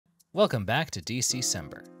Welcome back to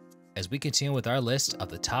DC-Cember, as we continue with our list of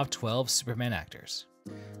the top 12 Superman actors.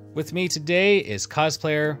 With me today is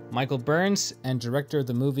cosplayer Michael Burns and director of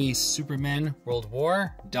the movie Superman World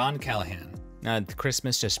War, Don Callahan. Now that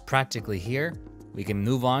Christmas just practically here, we can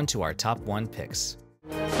move on to our top 1 picks.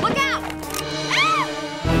 Look out!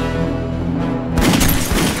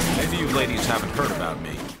 Maybe you ladies haven't heard about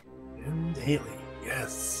me. Tim Daly,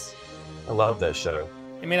 yes. I love that show.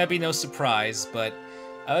 It may not be no surprise, but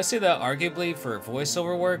I would say that arguably for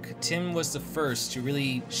voiceover work, Tim was the first to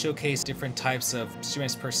really showcase different types of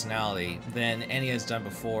Superman's personality than any has done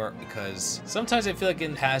before, because sometimes I feel like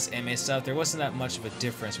in past anime stuff, there wasn't that much of a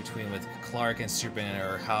difference between with Clark and Superman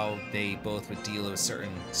or how they both would deal with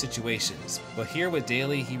certain situations. But here with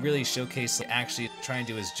Daly, he really showcased actually trying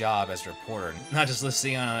to do his job as a reporter, not just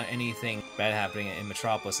listening on anything bad happening in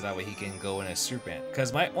Metropolis so that way he can go in as Superman.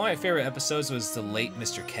 Because one of my favorite episodes was the late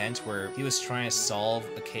Mr. Kent, where he was trying to solve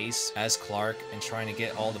a case as Clark and trying to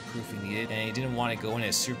get all the proof he needed, and he didn't want to go in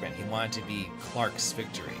as Superman. He wanted to be Clark's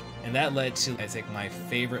victory. And that led to, I think, my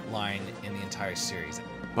favorite line in the entire series.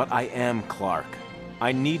 But I am Clark.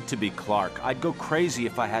 I need to be Clark. I'd go crazy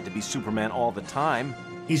if I had to be Superman all the time.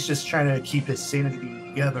 He's just trying to keep his sanity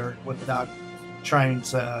together without trying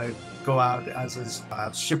to go out as his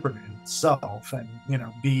Superman self and,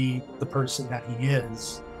 be the person that he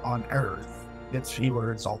is on Earth. He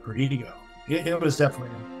were his alter ego. It was definitely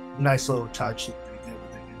a nice little touch that they did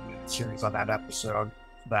in the series on that episode,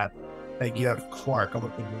 that they give Clark a little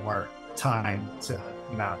bit more time to,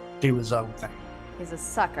 do his own thing. He's a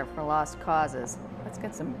sucker for lost causes. Let's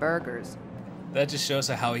get some burgers. That just shows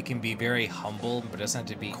how he can be very humble, but doesn't have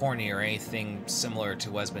to be corny or anything similar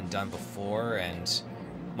to what's been done before, and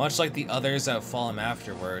much like the others that follow him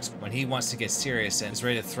afterwards, when he wants to get serious and is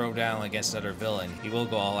ready to throw down against another villain, he will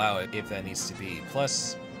go all out if that needs to be.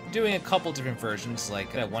 Plus, doing a couple different versions,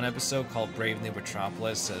 like that one episode called Brave New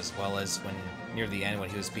Metropolis, as well as when near the end when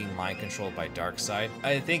he was being mind controlled by Darkseid.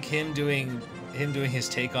 I think him doing his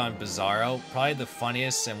take on Bizarro, probably the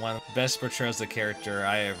funniest and one of the best portrayals of the character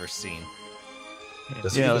I ever seen.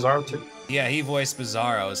 Does he do Bizarro too? Yeah, he voiced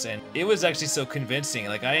Bizarros, and it was actually so convincing.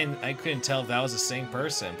 Like I couldn't tell if that was the same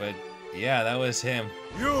person, but yeah, that was him.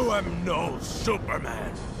 You am no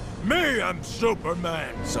Superman. Me, I'm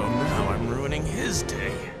Superman. So now I'm ruining his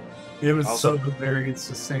day. It was so hilarious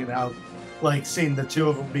to see how, seeing the two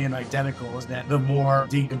of them being identical, is that the more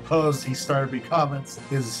decomposed he started becoming,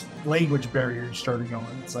 his language barrier started going.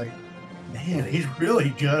 It's like, man, he's really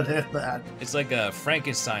good at that. It's like a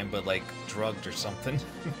Frankenstein, but drugged or something.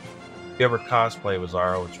 If you ever cosplay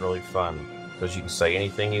Bizarro, it's really fun because you can say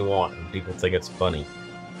anything you want and people think it's funny.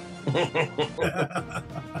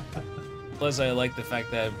 Plus, I like the fact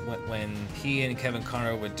that when he and Kevin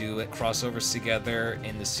Conroy would do crossovers together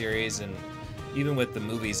in the series, and even with the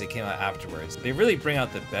movies that came out afterwards, they really bring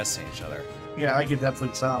out the best in each other. Yeah, I could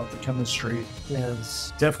definitely tell the chemistry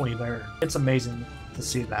is definitely there. It's amazing to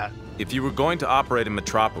see that. If you were going to operate in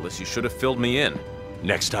Metropolis, you should have filled me in.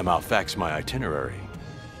 Next time I'll fax my itinerary.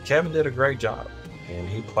 Kevin did a great job, and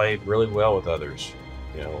he played really well with others,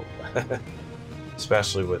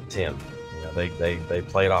 especially with Tim. They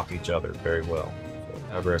played off each other very well. So,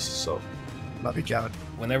 God rest his soul. Love you, Kevin.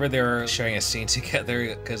 Whenever they're sharing a scene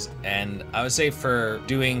together, and I would say for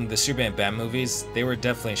doing the Superman Batman movies, they were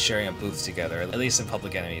definitely sharing a booth together, at least in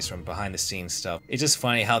Public Enemies from behind the scenes stuff. It's just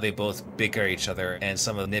funny how they both bicker at each other and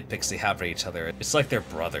some of the nitpicks they have for each other. It's like they're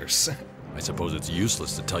brothers. I suppose it's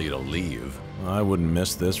useless to tell you to leave. I wouldn't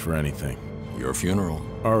miss this for anything. Your funeral.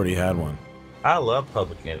 Already had one. I love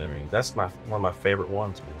Public Enemy. That's one of my favorite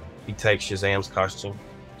ones, man. He takes Shazam's costume,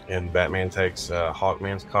 and Batman takes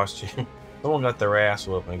Hawkman's costume. Someone got their ass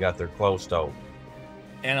whooped and got their clothes stolen.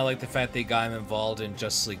 And I like the fact they got him involved in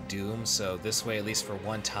Justice League Doom, so this way, at least for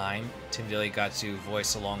one time, Tim Daly got to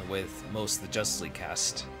voice along with most of the Justice League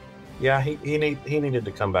cast. Yeah, he needed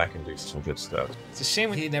to come back and do some good stuff. It's a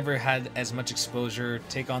shame he never had as much exposure,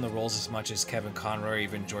 take on the roles as much as Kevin Conroy or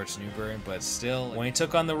even George Newbern, but still, when he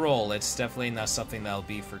took on the role, it's definitely not something that'll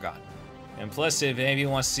be forgotten. And plus, if any of you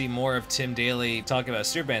want to see more of Tim Daly talk about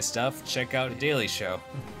Superman stuff, check out Daily Show.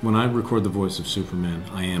 When I record the voice of Superman,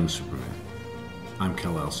 I am Superman. I'm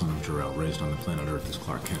Kal-El, son of Jor-El, raised on the planet Earth as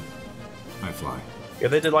Clark Kent. I fly. Yeah,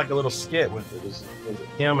 they did a little skit with it. It was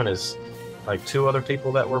him and his two other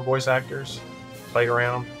people that were voice actors played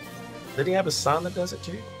around. Did he have a son that does it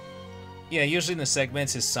too? Yeah, usually in the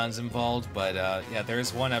segments his son's involved, but yeah,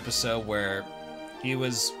 there's one episode where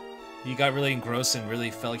he got really engrossed and really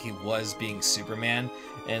felt like he was being Superman,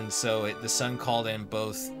 and so the son called in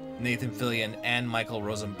both Nathan Fillion and Michael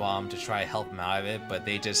Rosenbaum to try to help him out of it, but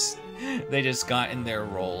they just They just got in their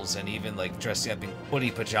roles and even like dressing up in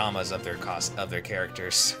hoodie pajamas of their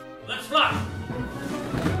characters. Let's fly!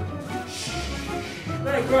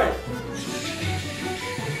 Hey, great!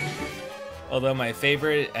 Although my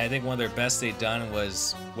favorite, I think one of their best they've done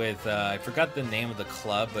was with I forgot the name of the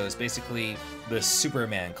club, but it was basically the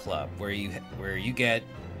Superman Club, where you get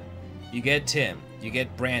Tim, you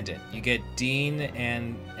get Brandon, you get Dean,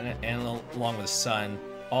 and along with his son,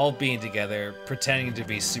 all being together, pretending to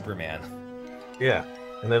be Superman. Yeah,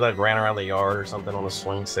 and they like ran around the yard or something on a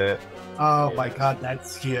swing set. Oh my god,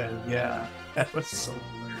 that's yeah. That was so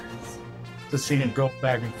hilarious to see him go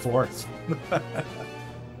back and forth.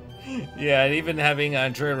 Yeah, and even having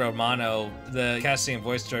Andrea Romano, the casting and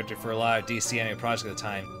voice director for a lot of DC anime projects at the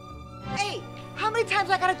time. Hey, how many times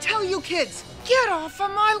I gotta tell you kids? Get off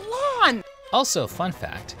of my lawn! Also, fun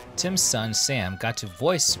fact, Tim's son Sam got to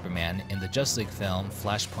voice Superman in the Justice League film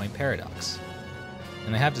Flashpoint Paradox.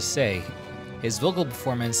 And I have to say, his vocal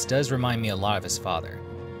performance does remind me a lot of his father,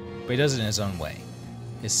 but he does it in his own way,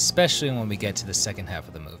 especially when we get to the second half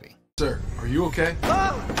of the movie. Sir, are you okay?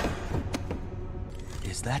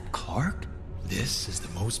 Is that Clark? This is the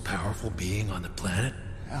most powerful being on the planet?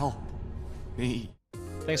 Help me.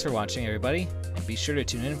 Thanks for watching, everybody, and be sure to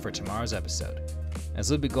tune in for tomorrow's episode, as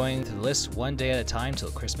we'll be going through the list one day at a time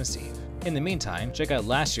till Christmas Eve. In the meantime, check out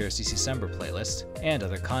last year's DC-Cember playlist and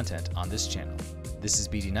other content on this channel. This is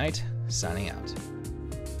BD Knight, signing out.